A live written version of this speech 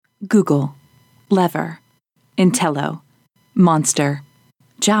Google, Lever, Intello, Monster,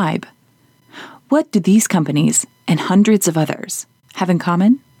 Jibe. What do these companies and hundreds of others have in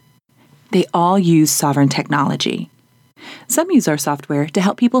common? They all use Sovereign technology. Some use our software to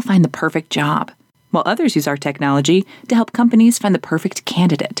help people find the perfect job, while others use our technology to help companies find the perfect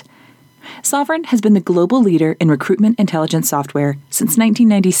candidate. Sovereign has been the global leader in recruitment intelligence software since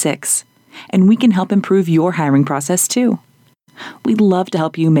 1996, and we can help improve your hiring process too. We'd love to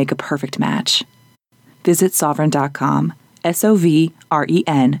help you make a perfect match. Visit sovereign.com, SOVREN.com,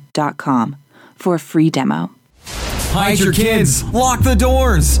 for a free demo. Hide your kids. Lock the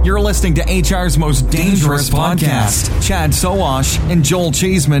doors. You're listening to HR's most dangerous podcast. Chad Sowash and Joel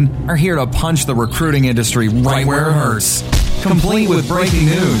Cheeseman are here to punch the recruiting industry right where it hurts. Complete with breaking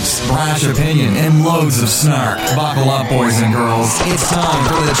news, brash opinion, and loads of snark. Buckle up, boys and girls. It's time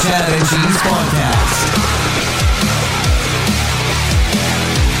for the Chad and Cheese Podcast.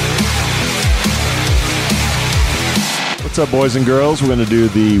 What's up, boys and girls? We're going to do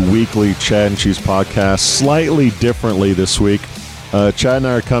the weekly Chad and Cheese podcast slightly differently this week. Chad and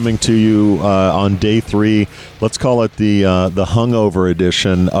I are coming to you on day 3. Let's call it the hungover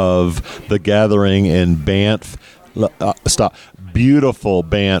edition of The Gathering in Banff. Beautiful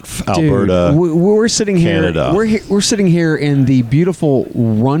Banff, Alberta. Dude, we're sitting Canada. here. We're sitting here in the beautiful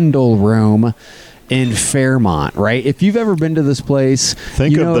Rundle Room in Fairmont, right? If you've ever been to this place,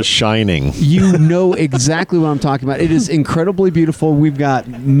 think of The Shining. You know exactly what I'm talking about. It is incredibly beautiful. We've got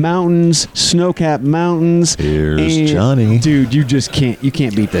mountains, snow-capped mountains. Here's Johnny. Dude, you can't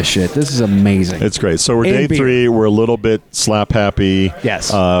beat this shit. This is amazing. It's great. So we're day 3. We're a little bit slap happy.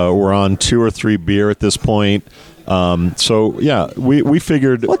 Yes. We're on 2 or 3 beer at this point. So yeah, we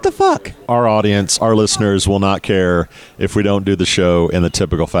figured, what the fuck? Our audience, our listeners will not care if we don't do the show in the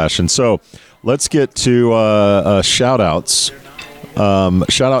typical fashion. So let's get to shout outs.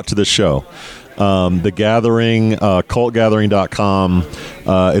 Shout out to the show. The Gathering, cultgathering.com.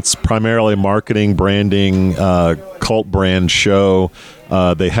 It's primarily marketing, branding, cult brand show.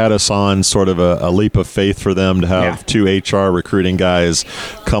 They had us on, sort of a leap of faith for them to have 2 HR recruiting guys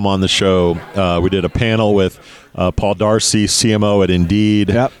come on the show. We did a panel with Paul Darcy, CMO at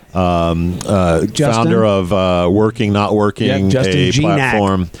Indeed, founder of Working Not Working,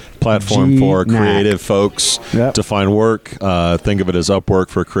 a platform for creative folks to find work. Think of it as Upwork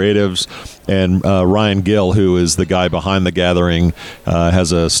for creatives. And Ryan Gill, who is the guy behind The Gathering,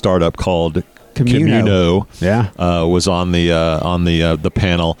 has a startup called Communo. Was on the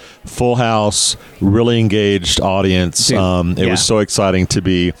panel. Full house, really engaged audience. It was so exciting to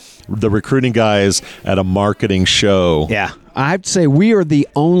be the recruiting guys at a marketing show. Yeah, I have to say we are the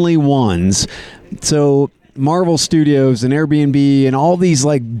only ones. So Marvel Studios and Airbnb and all these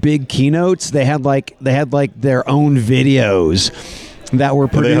like big keynotes, they had like their own videos that were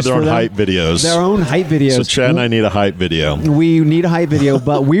produced they had their own for them. Hype videos. Their own hype videos. So Chad and I need a hype video. We need a hype video,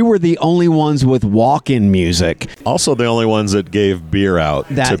 but we were the only ones with walk-in music. Also the only ones that gave beer out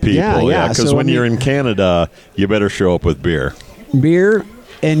to people. Because so, you're in Canada, you better show up with beer. Beer,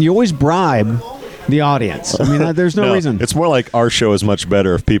 and you always bribe the audience. I mean, there's no reason. It's more like our show is much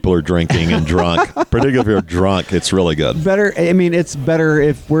better if people are drinking and drunk. Particularly if you're drunk, it's really good. Better. I mean, it's better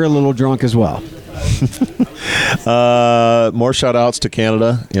if we're a little drunk as well. More shout outs to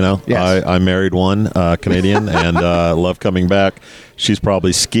Canada. Yes. I married one Canadian and love coming back. She's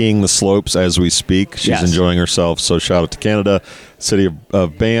probably skiing the slopes as we speak. She's enjoying herself. So shout out to Canada, city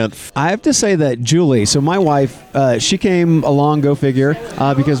of Banff. I have to say that Julie, so my wife, she came along, go figure,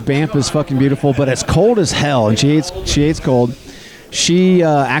 because Banff is fucking beautiful, but it's cold as hell, and she hates cold. She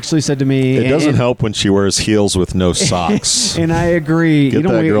actually said to me, "It doesn't help when she wears heels with no socks." And I agree. You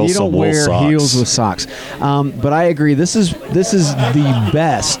don't wear heels with socks. But I agree. This is the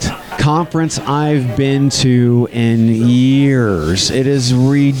best conference I've been to in years. It is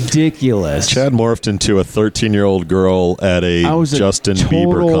ridiculous. Chad morphed into a 13-year-old girl at a Justin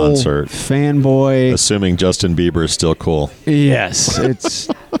Bieber concert. Fanboy. Assuming Justin Bieber is still cool. Yes, it's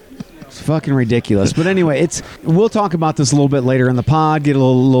fucking ridiculous. But anyway, we'll talk about this a little bit later in the pod, get a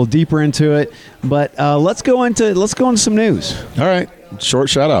little deeper into it. But let's go into some news. All right. Short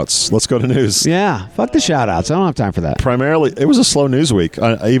shout-outs. Let's go to news. Yeah, fuck the shout-outs. I don't have time for that. Primarily, it was a slow news week.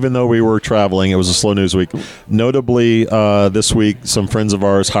 Even though we were traveling, it was a slow news week. Notably, this week, some friends of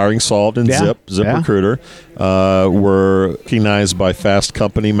ours, hiring solved in Zip Recruiter, were recognized by Fast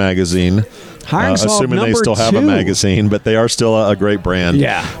Company magazine. Assuming they still have a magazine, but they are still a great brand.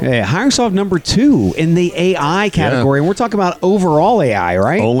 Yeah. HiringSoft number 2 in the AI category. And we're talking about overall AI,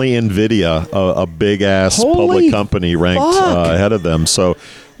 right? Only NVIDIA, a big-ass public company, ranked ahead of them. So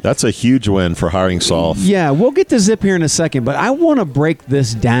That's a huge win for HiringSoft. Yeah, we'll get to Zip here in a second, but I want to break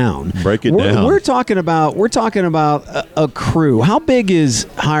this down. Break it down. We're talking about a crew. How big is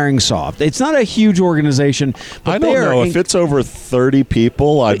HiringSoft? It's not a huge organization. But I don't know. If it's over 30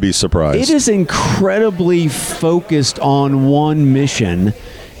 people, I'd be surprised. It is incredibly focused on one mission,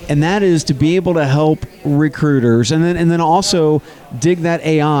 and that is to be able to help recruiters, and then also dig that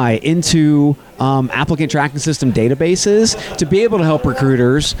AI into applicant tracking system databases to be able to help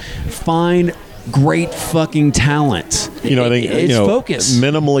recruiters find great fucking talent. I think it's focus.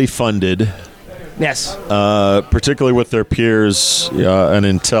 Minimally funded. Yes. Particularly with their peers, and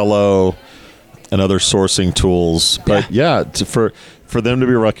Intello and other sourcing tools. But for them to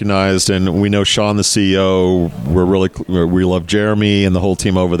be recognized, and we know Sean, the CEO, we love Jeremy and the whole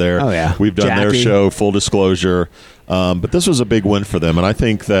team over there. Oh yeah, we've done their show, full disclosure. But this was a big win for them, and I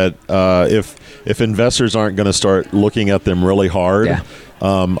think that if investors aren't going to start looking at them really hard,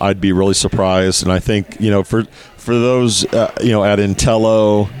 I'd be really surprised. And I think for those at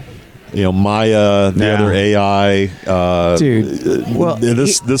Intello, Maya, the other AI, dude. Well,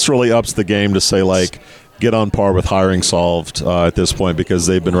 this really ups the game to say get on par with HiringSoft at this point, because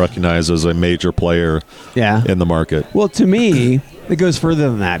they've been recognized as a major player in the market. Well, to me, it goes further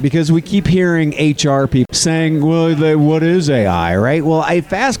than that, because we keep hearing HR people saying, well, what is AI, right? Well, a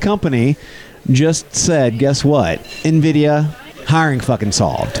Fast Company just said, guess what? NVIDIA hiring fucking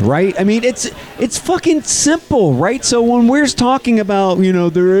solved, right? I mean, it's fucking simple, right? So when we're talking about,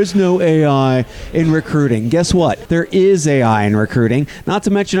 there is no AI in recruiting, guess what? There is AI in recruiting. Not to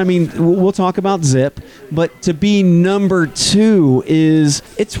mention, we'll talk about Zip, but to be number 2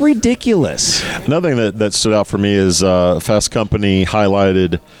 it's ridiculous. Another thing that stood out for me is Fast Company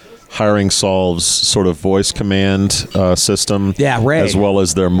highlighted HiringSolve's sort of voice command system, as well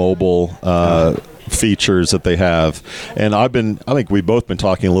as their mobile features that they have. And I think we've both been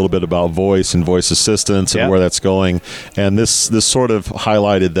talking a little bit about voice and voice assistance and where that's going. And this sort of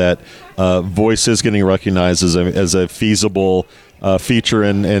highlighted that voice is getting recognized as a feasible feature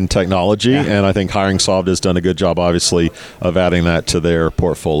in technology, and I think HiringSoft has done a good job, obviously, of adding that to their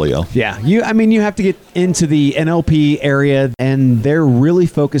portfolio. Yeah, you have to get into the NLP area, and they're really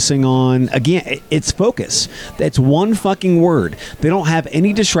focusing on, again, it's focus. That's one fucking word. They don't have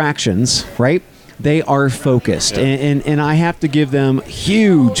any distractions, right? They are focused, and I have to give them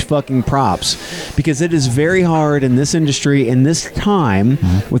huge fucking props, because it is very hard in this industry, in this time,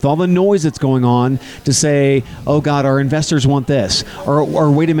 with all the noise that's going on, to say, oh God, our investors want this, or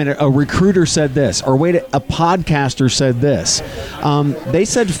wait a minute, a recruiter said this, or wait, a podcaster said this. They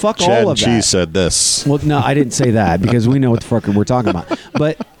said fuck Chad all of that. Chad said this. Well, no, I didn't say that, because we know what the fuck we're talking about.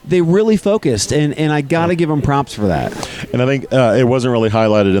 But they really focused, and I got to give them props for that. And I think it wasn't really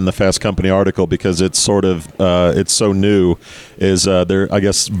highlighted in the Fast Company article, because it's sort of it's so new. Is I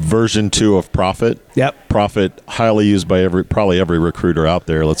guess version 2 of Prophet. Yep. Prophet, highly used by probably every recruiter out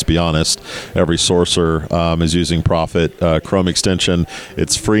there. Let's be honest. Every sourcer is using Prophet Chrome extension.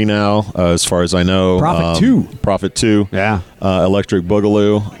 It's free now, as far as I know. Prophet 2. Yeah. Electric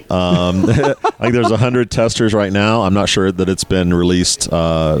Boogaloo. I think there's 100 testers right now. I'm not sure that it's been released,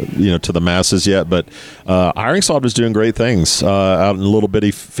 to the masses yet. But HiringSoft is doing great things out in little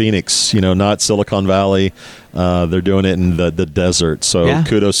bitty Phoenix. Not Silicon Valley. They're doing it in the desert. So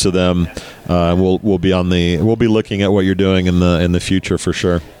kudos to them. We'll be looking at what you're doing in the future for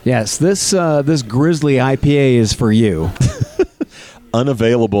sure. Yes, this Grizzly IPA is for you.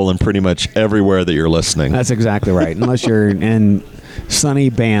 Unavailable in pretty much everywhere that you're listening. That's exactly right, unless you're in sunny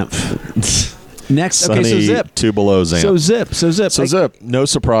Banff. Next, sunny, so Zip. 2 below Zip. So Zip, no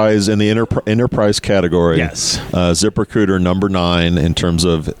surprise in the enterprise category. Yes. ZipRecruiter number 9 in terms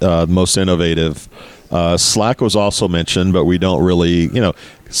of most innovative. Slack was also mentioned, but we don't really,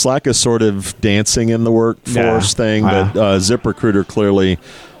 Slack is sort of dancing in the workforce thing, but ZipRecruiter clearly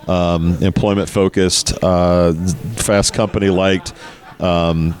employment focused. Fast Company liked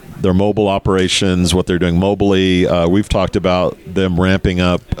their mobile operations, what they're doing mobily. We've talked about them ramping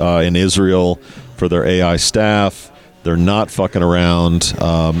up in Israel for their AI staff. They're not fucking around.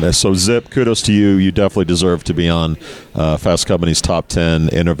 So Zip, kudos to you. You definitely deserve to be on Fast Company's top 10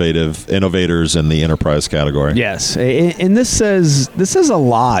 innovators in the enterprise category. Yes, and this says a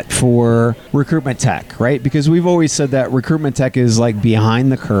lot for recruitment tech, right? Because we've always said that recruitment tech is like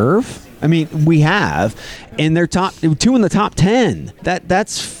behind the curve. I mean, we have, and they're 2 in the top 10.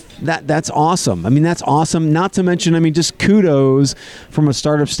 That's awesome. I mean, that's awesome. Not to mention, just kudos from a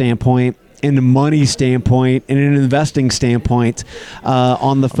startup standpoint, and a money standpoint, and an investing standpoint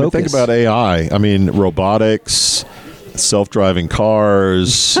on the focus. Think about AI. Robotics, self-driving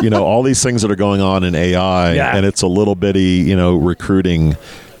cars, all these things that are going on in AI, and it's a little bitty, recruiting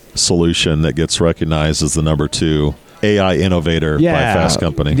solution that gets recognized as the number 2 AI innovator by Fast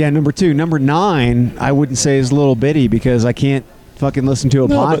Company. Yeah, number 2. Number 9, I wouldn't say is a little bitty because I can't fucking listen to a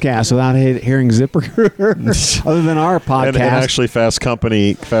podcast without hearing ZipRecruiter other than our podcast. And actually, Fast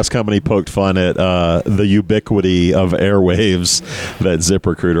Company poked fun at the ubiquity of airwaves that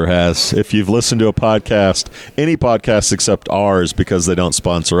ZipRecruiter has. If you've listened to a podcast, any podcast except ours, because they don't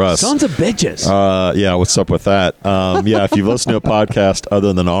sponsor us. Sons of bitches. Yeah, what's up with that? If you've listened to a podcast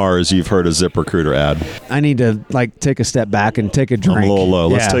other than ours, you've heard a ZipRecruiter ad. I need to take a step back and take a drink. I'm a little low.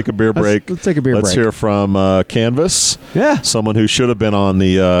 Let's take a beer break. Let's take a beer break. Let's hear from Canvas. Yeah. Someone who should have been on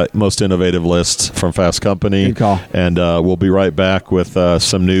the most innovative list from Fast Company. Good call. And we'll be right back with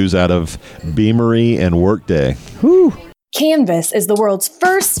some news out of Beamery and Workday. Whew. Canvas is the world's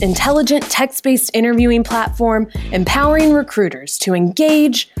first intelligent text-based interviewing platform, empowering recruiters to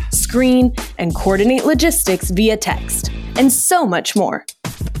engage, screen, and coordinate logistics via text, and so much more.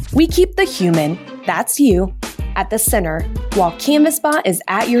 We keep the human, that's you, at the center, while CanvasBot is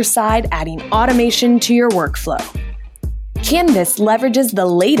at your side adding automation to your workflow. Canvas leverages the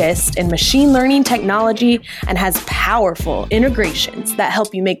latest in machine learning technology and has powerful integrations that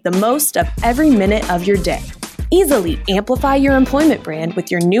help you make the most of every minute of your day. Easily amplify your employment brand with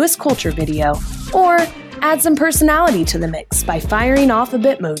your newest culture video, or add some personality to the mix by firing off a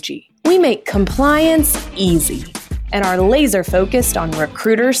Bitmoji. We make compliance easy and are laser focused on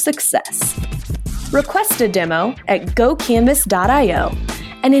recruiter success. Request a demo at gocanvas.io,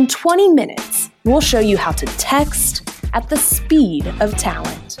 and in 20 minutes, we'll show you how to text at the speed of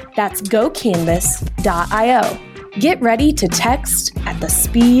talent. That's gocanvas.io. Get ready to text at the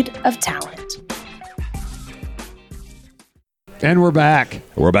speed of talent. And we're back.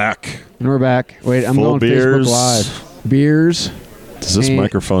 We're back. Wait, I'm Full going beers. Facebook Live. Beers. Does this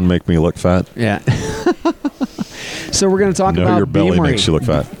microphone make me look fat? Yeah. So we're going to talk about your belly Beamery. makes you look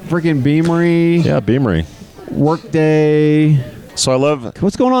fat. Freaking Beamery. Yeah, Beamery. Workday. So I love...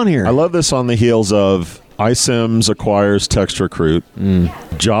 What's going on here? I love this on the heels of iSIMS acquires TextRecruit.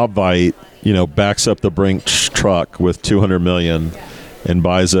 JobVite, backs up the Brinks truck with $200 million and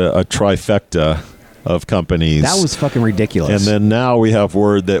buys a trifecta of companies. That was fucking ridiculous. And then now we have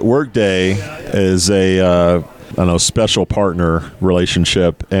word that Workday is a special partner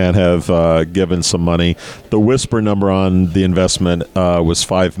relationship and have given some money. The whisper number on the investment was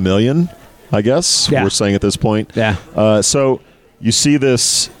 $5 million, I guess. Yeah. We're saying at this point. Yeah. So you see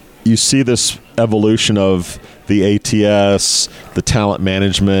this evolution of the ATS, the talent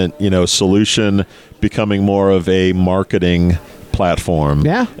management, solution becoming more of a marketing platform.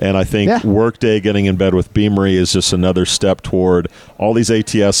 Yeah. And I think Workday getting in bed with Beamery is just another step toward all these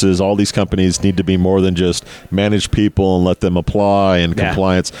ATSs, all these companies need to be more than just manage people and let them apply and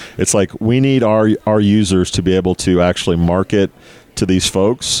compliance. It's like we need our users to be able to actually market to these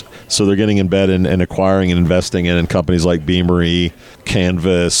folks. So they're getting in bed and acquiring and investing in companies like Beamery,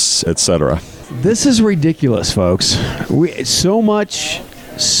 Canvas, etc. This is ridiculous, folks. So much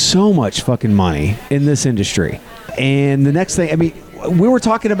fucking money in this industry. And the next thing, we were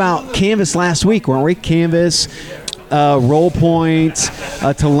talking about Canvas last week, weren't we? Canvas, roll points,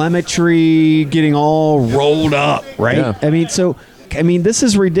 telemetry, getting all rolled up, right? Yeah. This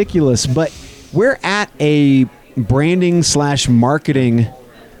is ridiculous, but we're at a branding/marketing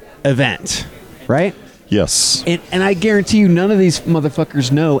event, right? Yes. And I guarantee you none of these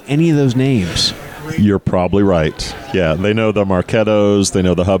motherfuckers know any of those names. You're probably right. Yeah, they know the Marketos, they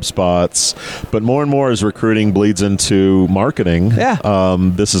know the HubSpots, but more and more as recruiting bleeds into marketing,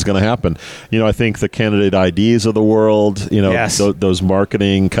 this is going to happen. I think the candidate IDs of the world, those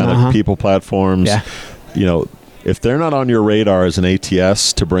marketing kind of people platforms, if they're not on your radar as an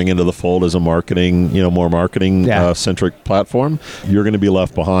ATS to bring into the fold as a marketing, more marketing centric platform, you're going to be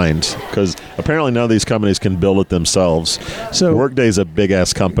left behind because apparently none of these companies can build it themselves. So Workday's a big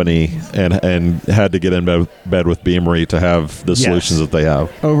ass company and had to get in bed with Beamery to have the solutions that they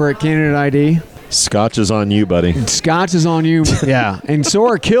have. Over at Candidate ID. Scotch is on you, buddy. Scotch is on you. Yeah. And so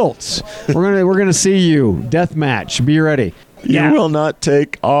are kilts. We're gonna see you. Death match. Be ready. You will not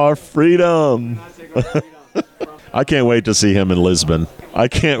take our freedom. I can't wait to see him in Lisbon. I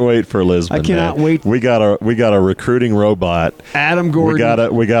can't wait for Lisbon. I cannot wait. We got a recruiting robot. Adam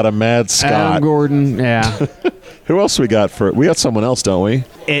Gordon. We got a mad Scott. Adam Gordon. Yeah. Who else we got someone else, don't we?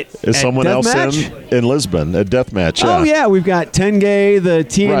 Is someone else in Lisbon at Deathmatch? Yeah. Oh yeah, we've got Tenge, the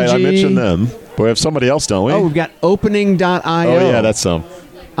TNG. Right, I mentioned them. But we have somebody else, don't we? Oh, we've got opening.io. Oh yeah, that's them.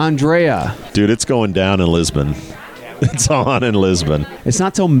 Andrea. Dude, it's going down in Lisbon. It's on in Lisbon. It's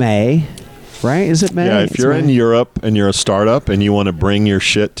not till May. Right? Is it May? Yeah, if you're in Europe and you're a startup and you want to bring your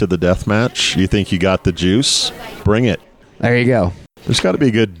shit to the death match, you think you got the juice, bring it. There you go. There's got to be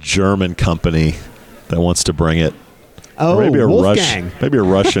a good German company that wants to bring it. Oh, or maybe a Wolfgang. maybe a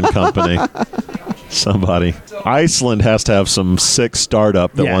Russian company. Somebody. Iceland has to have some sick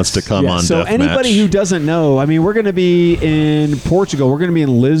startup that wants to come on So Deathmatch. anybody who doesn't know, I mean, we're going to be in Portugal. We're going to be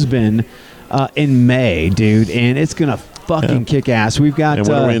in Lisbon in May, dude, and it's going to fucking kick ass. We've got And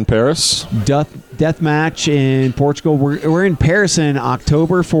when are we in Paris? Deathmatch in Portugal. We're in Paris in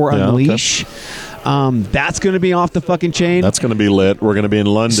October for Unleash. That's going to be off the fucking chain. That's going to be lit. We're going to be in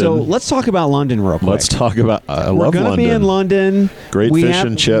London. So let's talk about London real quick. Let's talk about. I love London. We're going to be in London. Great fish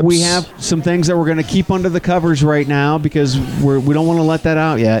and chips. We have some things that we're going to keep under the covers right now because we don't want to let that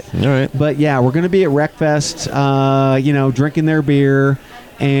out yet. All right. But yeah, we're going to be at Wreckfest, drinking their beer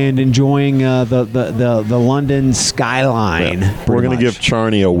and enjoying the London skyline. Yeah. We're going to give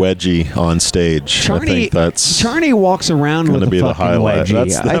Charney a wedgie on stage. I think that's Charney walks around with a fucking highlight.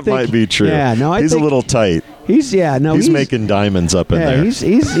 wedgie. That might be true. Yeah, no, he's a little tight. He's making diamonds up in there.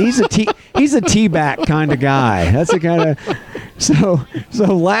 He's a tea-back kind of guy. That's the kind of so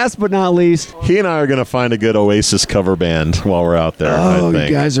last but not least, he and I are going to find a good Oasis cover band while we're out there. Oh, I think.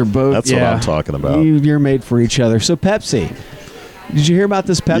 You guys are both. That's what I'm talking about. You're made for each other. So Pepsi. Did you hear about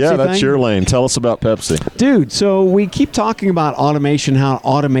this Pepsi thing? Yeah, that's your lane. Tell us about Pepsi. Dude, so we keep talking about automation, how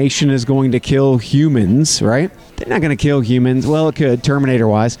automation is going to kill humans, right? They're not going to kill humans. Well, it could,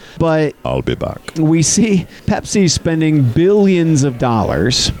 Terminator-wise. But I'll be back. We see Pepsi spending billions of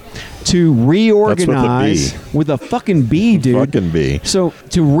dollars to reorganize. That's with a fucking B, dude. Fucking B. So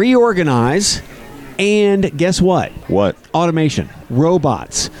to reorganize, and guess what? What? Automation.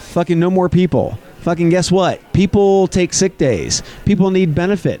 Robots. Fucking no more people. Fucking guess what? People take sick days. People need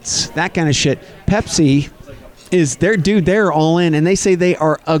benefits. That kind of shit. Pepsi is they're all in, and they say they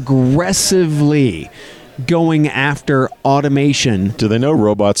are aggressively going after automation. Do they know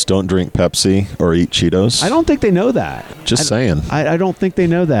robots don't drink Pepsi or eat Cheetos? I don't think they know that. Just saying. I don't think they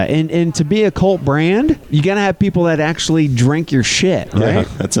know that. And to be a cult brand, you got to have people that actually drink your shit, right? Yeah,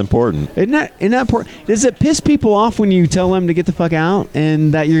 that's important. Isn't that important? Does it piss people off when you tell them to get the fuck out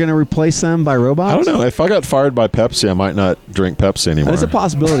and that you're going to replace them by robots? I don't know. If I got fired by Pepsi, I might not drink Pepsi anymore. That's a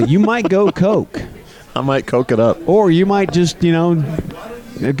possibility. You might go Coke. I might Coke it up. Or you might just,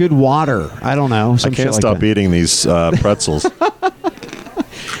 a good water. I don't know. I can't stop eating these pretzels.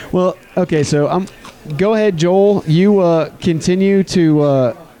 Well, okay, so go ahead, Joel. You continue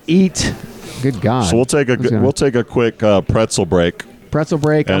to eat. Good God. So we'll take a quick pretzel break. Pretzel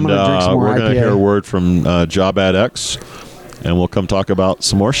break. And I'm going to drink some more we're going to IPA. hear a word from Job Ad X, and we'll come talk about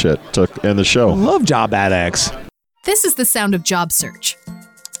some more shit to end the show. I love Job Ad X. This is the sound of job search.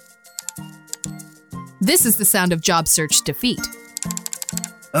 This is the sound of job search defeat.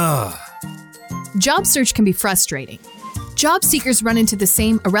 Job search can be frustrating. Job seekers run into the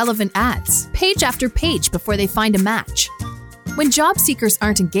same irrelevant ads, page after page, before they find a match. When job seekers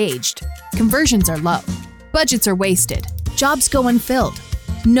aren't engaged, conversions are low, budgets are wasted, jobs go unfilled.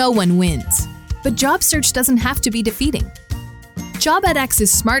 No one wins. But job search doesn't have to be defeating. Job Ad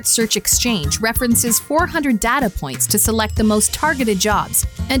X's Smart Search Exchange references 400 data points to select the most targeted jobs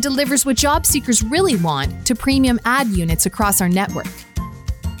and delivers what job seekers really want to premium ad units across our network.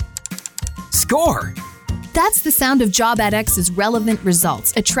 Score! That's the sound of Job Ad X's relevant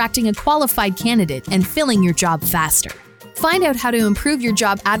results, attracting a qualified candidate and filling your job faster. Find out how to improve your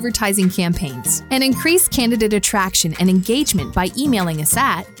job advertising campaigns and increase candidate attraction and engagement by emailing us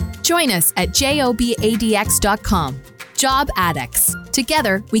at join us at jobadx.com. Job Ad X.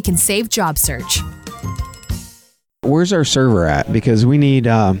 Together, we can save job search. Where's our server at? Because we need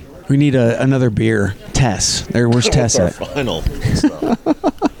another beer. Tess. Where's Tess at? Final.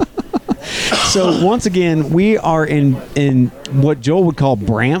 So once again, we are in what Joel would call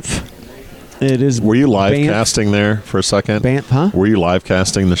Banff. It is. Were you live Banff. casting there for a second? Banff, huh? Were you live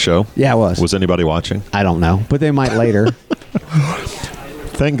casting the show? Yeah, I was. Was anybody watching? I don't know, but they might later.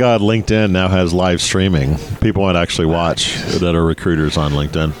 Thank God LinkedIn now has live streaming. People might actually watch that are recruiters on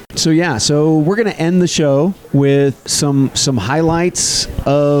LinkedIn. So we're going to end the show with some highlights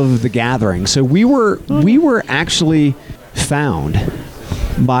of the gathering. So we were actually found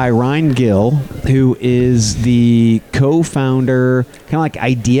by Ryan Gill, who is the co-founder, kind of like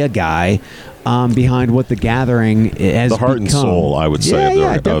idea guy behind what the gathering has the heart become. and soul, I would say,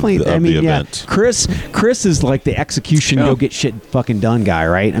 definitely. of the event. Chris is like the execution, go get shit fucking done guy,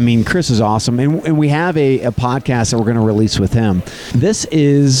 right? I mean, Chris is awesome, and we have a podcast that we're going to release with him. This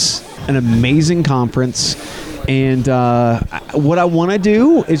is an amazing conference, and what I want to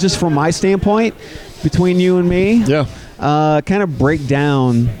do is just from my standpoint, between you and me, kind of break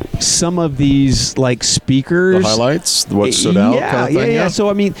down some of these like speakers. The highlights, what stood out. Kind of thing, yeah. So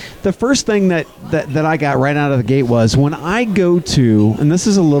I mean, the first thing that I got right out of the gate was when I go to, and this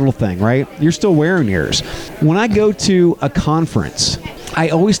is a little thing, right? You're still wearing yours. When I go to a conference, I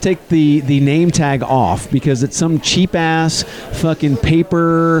always take the name tag off because it's some cheap ass fucking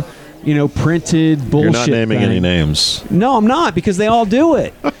paper, printed bullshit. You're not naming thing. any names. No, I'm not, because they all do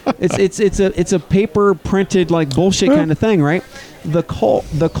it. It's a paper printed like bullshit kind of thing, right? The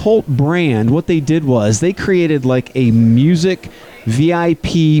Cult brand, what they did was they created like a music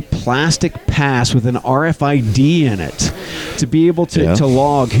VIP plastic pass with an RFID in it to be able to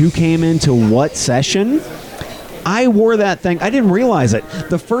log who came into what session. I wore that thing. I didn't realize it.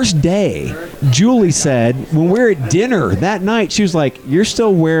 The first day, Julie said, when we were at dinner that night, she was like, "You're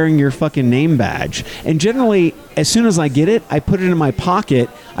still wearing your fucking name badge." And generally, as soon as I get it, I put it in my pocket.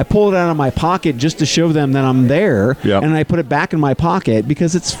 I pull it out of my pocket just to show them that I'm there. Yep. And I put it back in my pocket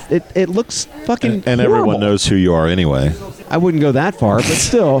because it looks fucking and horrible. everyone knows who you are anyway. I wouldn't go that far, but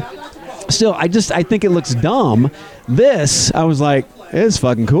still, I think it looks dumb. This, I was like, it's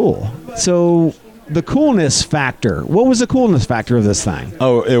fucking cool. So the coolness factor. What was the coolness factor of this thing?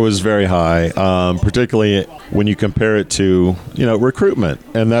 Oh, it was very high, particularly when you compare it to, recruitment.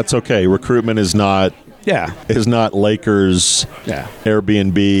 And that's okay. Recruitment is not Lakers,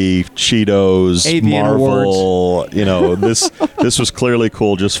 Airbnb, Cheetos, Avian Marvel. This was clearly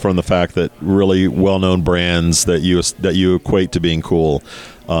cool just from the fact that really well-known brands that you equate to being cool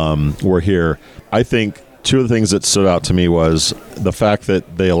were here. I think two of the things that stood out to me was the fact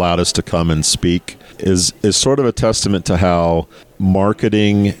that they allowed us to come and speak is sort of a testament to how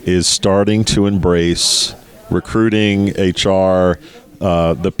marketing is starting to embrace recruiting, HR,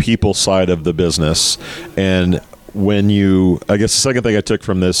 the people side of the business. And I guess the second thing I took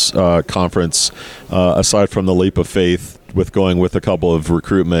from this conference, aside from the leap of faith with going with a couple of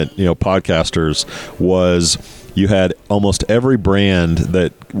recruitment, podcasters, was you had almost every brand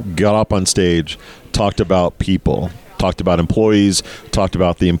that got up on stage talked about people, talked about employees, talked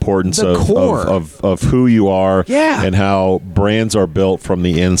about the importance of who you are, and how brands are built from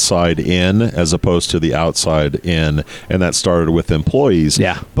the inside in as opposed to the outside in, and that started with employees.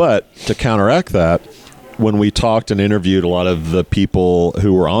 Yeah. But to counteract that, when we talked and interviewed a lot of the people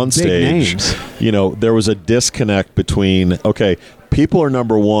who were on stage, there was a disconnect between, okay, people are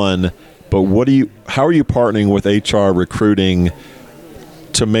number one, but how are you partnering with HR recruiting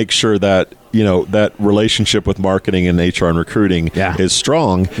to make sure that that relationship with marketing and HR and recruiting is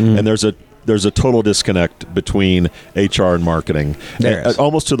strong? And there's a total disconnect between HR and marketing,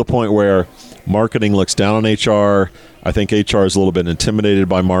 almost to the point where marketing looks down on HR. I think HR is a little bit intimidated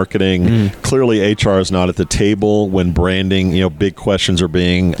by marketing. Clearly, HR is not at the table when branding, big questions are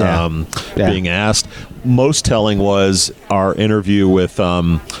being asked. Most telling was our interview with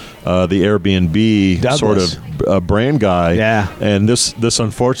the Airbnb Douglas, sort of brand guy. Yeah. And this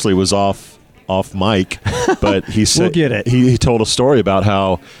unfortunately was off mic, but he said we'll get it. He told a story about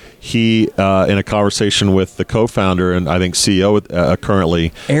how he, in a conversation with the co-founder and I think CEO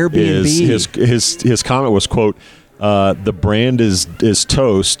currently, Airbnb, his comment was, quote, the brand is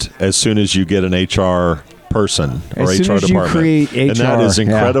toast as soon as you get an HR person or HR department. And that is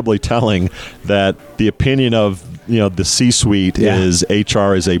incredibly telling, that the opinion of the C-suite is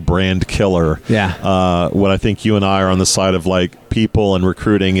HR is a brand killer. What I think you and I are on the side of like people and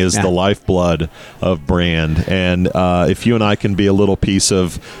recruiting is the lifeblood of brand. And if you and I can be a little piece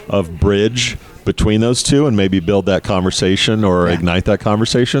of bridge between those two and maybe build that conversation or ignite that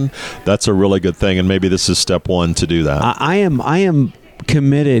conversation, that's a really good thing. And maybe this is step one to do that. I am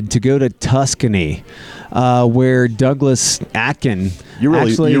committed to go to Tuscany, where Douglas Atkin, you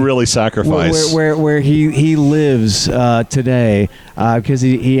really sacrifice where he lives today, because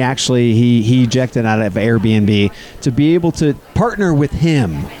he ejected out of Airbnb to be able to partner with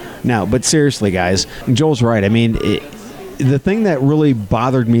him. Now, but seriously, guys, Joel's right. I mean, the thing that really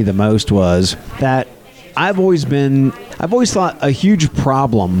bothered me the most was that I've always thought a huge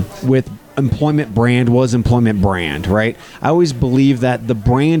problem with employment brand was employment brand, right? I always believe that the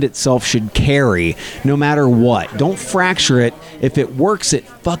brand itself should carry no matter what. Don't fracture it. If it works, it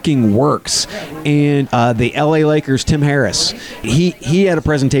fucking works. And the LA Lakers, Tim Harris, he had a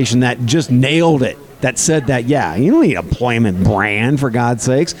presentation that just nailed it. That said that, you don't need employment brand, for God's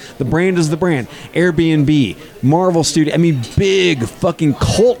sakes. The brand is the brand. Airbnb, Marvel Studio, big fucking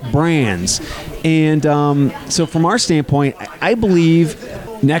cult brands. And so from our standpoint, I believe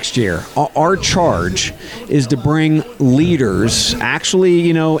next year, our charge is to bring leaders, actually,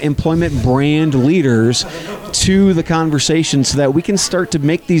 employment brand leaders, to the conversation so that we can start to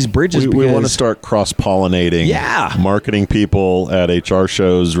make these bridges. We want to start cross-pollinating marketing people at HR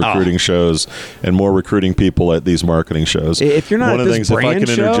shows, recruiting shows, and more recruiting people at these marketing shows. If you're not one at of the this things, if I brand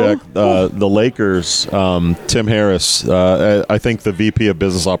can show, interject, the Lakers, Tim Harris, I think the VP of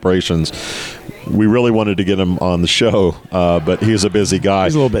Business Operations, we really wanted to get him on the show, but he's a busy guy.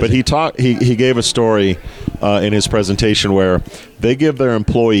 He's a little busy. But he gave a story in his presentation where they give their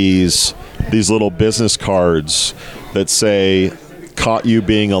employees these little business cards that say, "Caught you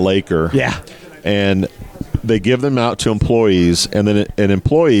being a Laker." Yeah. And they give them out to employees, and then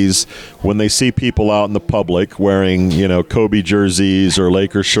employees, when they see people out in the public wearing, Kobe jerseys or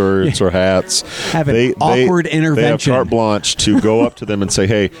Laker shirts or hats, have an awkward intervention. They have carte blanche to go up to them and say,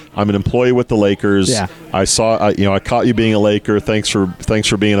 "Hey, I'm an employee with the Lakers. Yeah. I caught you being a Laker. Thanks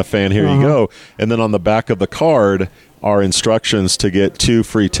for being a fan. Here you go." And then on the back of the card are instructions to get 2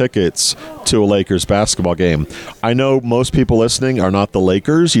 free tickets to a Lakers basketball game. I know most people listening are not the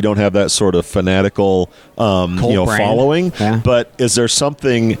Lakers. You don't have that sort of fanatical following. Yeah. But is there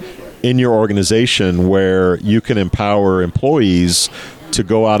something in your organization where you can empower employees to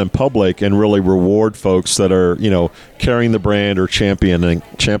go out in public and really reward folks that are, carrying the brand or championing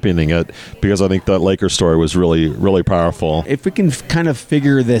it? Because I think that Lakers story was really, really powerful. If we can kind of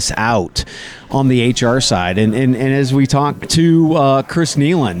figure this out on the HR side, and as we talk to Chris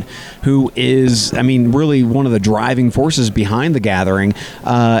Nealon, who is, really one of the driving forces behind the gathering,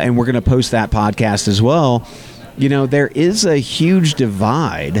 and we're going to post that podcast as well, there is a huge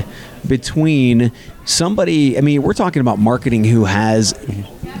divide between somebody, we're talking about marketing who has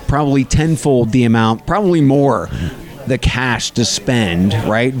probably tenfold the amount, probably more, the cash to spend,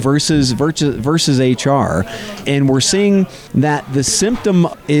 right, versus HR. And we're seeing that the symptom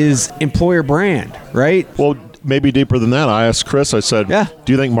is employer brand, right? Well, maybe deeper than that. I asked Chris, I said,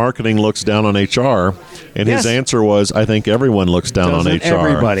 do you think marketing looks down on HR? And his answer was, I think everyone looks down on HR.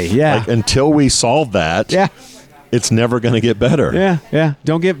 Everybody, yeah. Until we solve that, it's never going to get better. Yeah.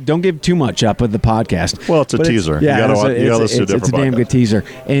 Don't give too much up with the podcast. Well, it's a teaser. You got to listen to it's a damn good teaser.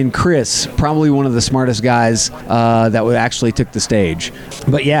 And Chris, probably one of the smartest guys that actually took the stage.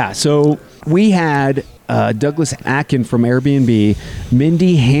 But so we had Douglas Atkin from Airbnb,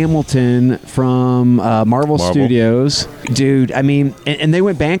 Mindy Hamilton from Marvel Studios. Dude, and they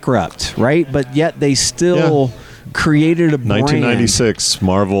went bankrupt, right? But yet they still created a brand. 1996,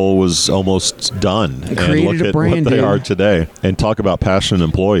 Marvel was almost done. Created and look a brand, at what they dude. are today. And talk about passionate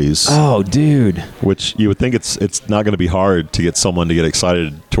employees. Oh, dude. Which you would think it's not going to be hard to get someone to get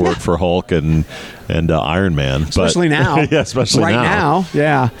excited to work for Hulk and Iron Man. Especially now. Especially right now.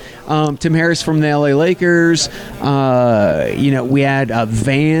 Yeah. Tim Harris from the LA Lakers. We had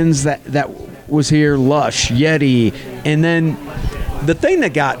Vans that was here, Lush, Yeti. And then the thing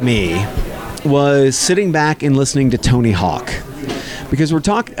that got me was sitting back and listening to Tony Hawk, because we're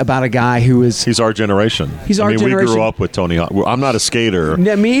talking about a guy who is... He's our generation. He's our generation. We grew up with Tony Hawk. I'm not a skater.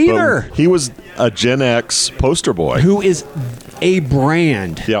 Me either. He was a Gen X poster boy. Who is a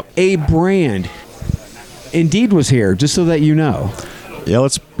brand. Yep. A brand. Indeed was here, just so that you know. Yeah,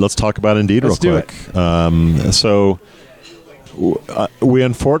 let's talk about Indeed real quick. So we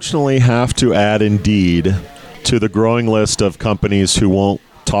unfortunately have to add Indeed to the growing list of companies who won't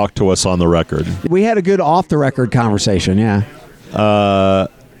talk to us on the record. We had a good off-the-record conversation,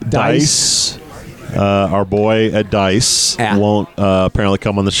 Dice, our boy at Dice, won't apparently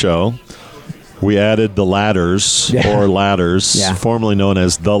come on the show. We added the Ladders, formerly known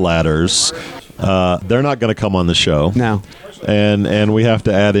as the Ladders. They're not going to come on the show. No. And we have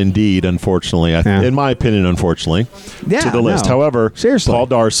to add Indeed, unfortunately, in my opinion, unfortunately, to the list. However, seriously, Paul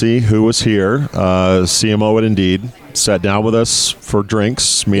Darcy, who was here, CMO at Indeed, sat down with us for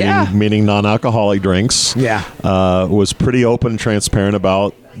drinks, meaning non-alcoholic drinks. Was pretty open and transparent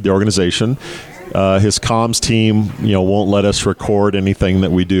about the organization. His comms team, won't let us record anything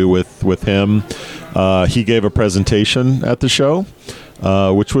that we do with him. He gave a presentation at the show,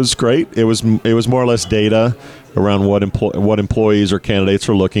 which was great. It was more or less data around what employees or candidates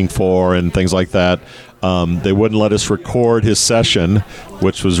are looking for and things like that. They wouldn't let us record his session,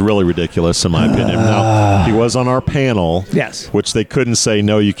 which was really ridiculous in my opinion. Now, he was on our panel, which they couldn't say,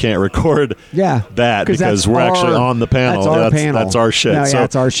 no, you can't record that because we're actually on the panel. That's our shit. No,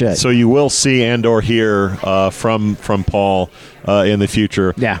 that's our shit. So you will see and or hear from Paul in the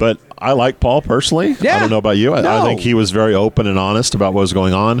future. Yeah. But I like Paul personally. Yeah. I don't know about you. I think he was very open and honest about what was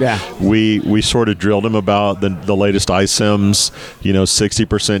going on. Yeah. We sort of drilled him about the latest iSIMs,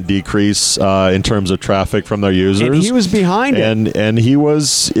 60% decrease in terms of traffic from their users. And he was behind it. And he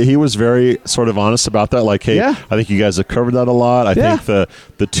was very sort of honest about that. Like, hey, I think you guys have covered that a lot. I think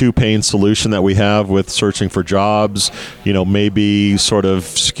the two-pane solution that we have with searching for jobs, maybe sort of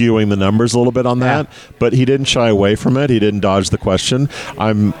skewing the numbers a little bit on that. But he didn't shy away from it. He didn't dodge the question.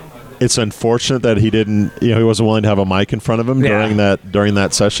 It's unfortunate that he didn't, he wasn't willing to have a mic in front of him during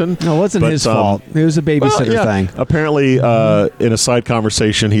that session. No, it wasn't his fault. It was a babysitter thing. Apparently, in a side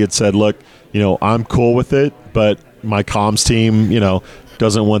conversation, he had said, look, I'm cool with it, but my comms team,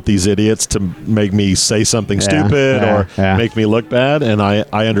 doesn't want these idiots to make me say something stupid or make me look bad, and I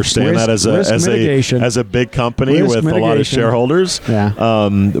understand that as a big company with a lot of shareholders.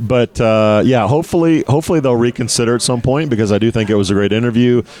 Hopefully they'll reconsider at some point, because I do think it was a great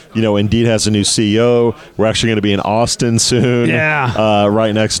interview. Indeed has a new CEO. We're actually going to be in Austin soon,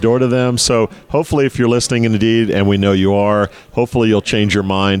 right next door to them. So hopefully, if you're listening, Indeed, and we know you are, hopefully you'll change your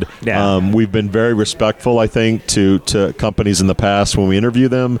mind. We've been very respectful, I think, to companies in the past when we interview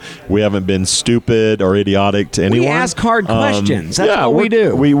them. We haven't been stupid or idiotic to anyone. We ask hard questions. That's what we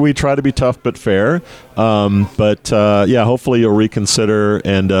do. We try to be tough but fair. Hopefully you'll reconsider,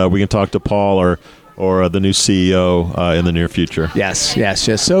 and we can talk to Paul or the new CEO in the near future.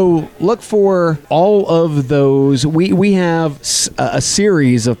 Yes. So look for all of those. We have a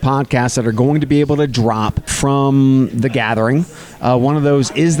series of podcasts that are going to be able to drop from the gathering. One of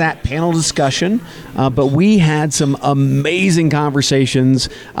those is that panel discussion. But we had some amazing conversations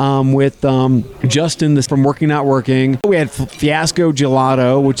with Justin from Working Not Working. We had Fiasco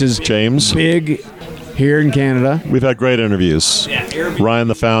Gelato, which is James big here in Canada. We've had great interviews. Ryan,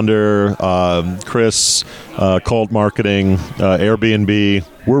 the founder, Chris, Cold Marketing, Airbnb.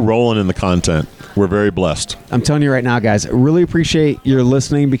 We're rolling in the content. We're very blessed. I'm telling you right now, guys, I really appreciate your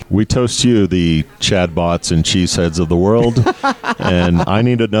listening. We toast you, the Chad Bots and cheeseheads of the world. And I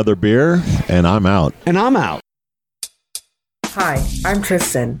need another beer, and I'm out. Hi, I'm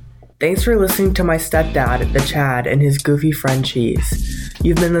Tristan. Thanks for listening to my stepdad, the Chad, and his goofy friend Cheese.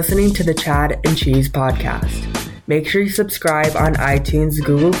 You've been listening to the Chad and Cheese podcast. Make sure you subscribe on iTunes,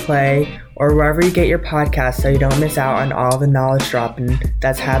 Google Play, or wherever you get your podcasts so you don't miss out on all the knowledge dropping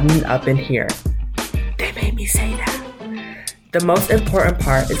that's happening up in here. They made me say that. The most important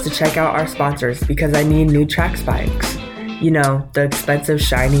part is to check out our sponsors, because I need new track spikes. The expensive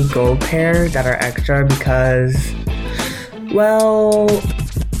shiny gold pair that are extra because, well,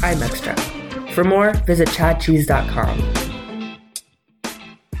 I'm extra. For more, visit chadcheese.com.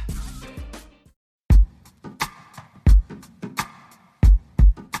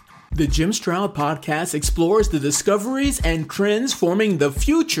 The Jim Stroud Podcast explores the discoveries and trends forming the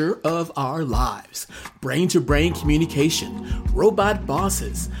future of our lives. Brain-to-brain communication, robot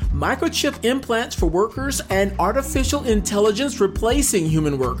bosses, microchip implants for workers, and artificial intelligence replacing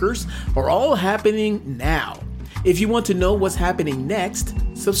human workers are all happening now. If you want to know what's happening next,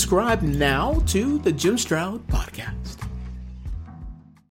 subscribe now to the Jim Stroud Podcast.